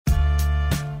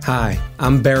Hi,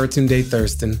 I'm Baratunde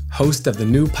Thurston, host of the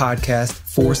new podcast,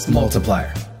 Force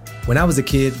Multiplier. When I was a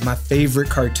kid, my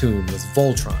favorite cartoon was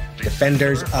Voltron,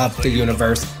 Defenders of the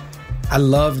Universe. I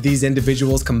loved these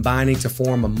individuals combining to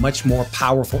form a much more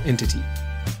powerful entity.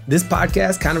 This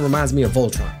podcast kind of reminds me of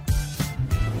Voltron.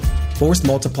 Force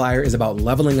Multiplier is about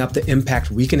leveling up the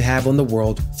impact we can have on the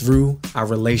world through our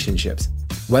relationships.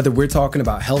 Whether we're talking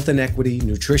about health inequity,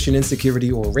 nutrition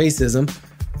insecurity, or racism,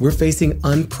 we're facing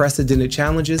unprecedented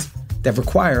challenges that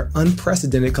require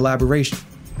unprecedented collaboration.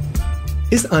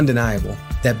 It's undeniable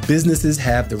that businesses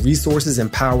have the resources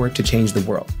and power to change the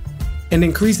world. And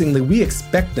increasingly, we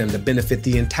expect them to benefit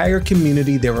the entire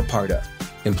community they're a part of: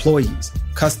 employees,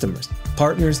 customers,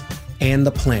 partners, and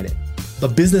the planet.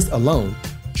 But business alone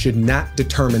should not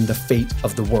determine the fate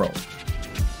of the world.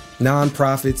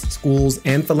 Nonprofits, schools,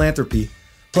 and philanthropy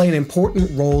play an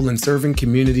important role in serving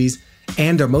communities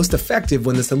and are most effective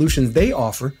when the solutions they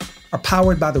offer are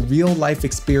powered by the real-life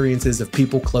experiences of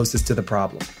people closest to the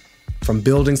problem. From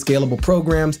building scalable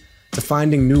programs to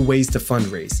finding new ways to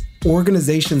fundraise,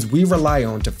 organizations we rely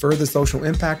on to further social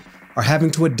impact are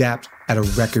having to adapt at a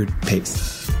record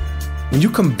pace. When you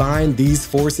combine these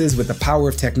forces with the power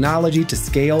of technology to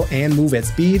scale and move at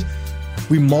speed,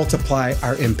 we multiply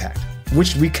our impact,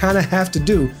 which we kind of have to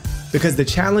do because the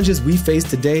challenges we face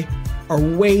today are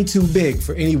way too big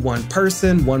for any one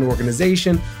person, one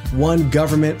organization, one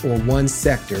government, or one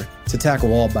sector to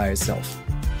tackle all by itself.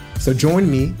 So join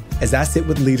me as I sit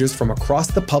with leaders from across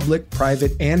the public,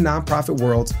 private, and nonprofit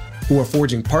worlds who are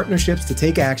forging partnerships to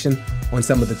take action on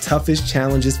some of the toughest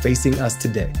challenges facing us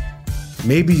today.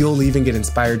 Maybe you'll even get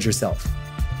inspired yourself.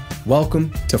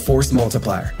 Welcome to Force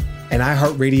Multiplier, an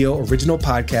iHeartRadio original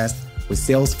podcast with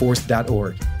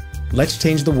Salesforce.org. Let's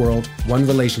change the world one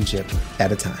relationship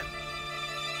at a time.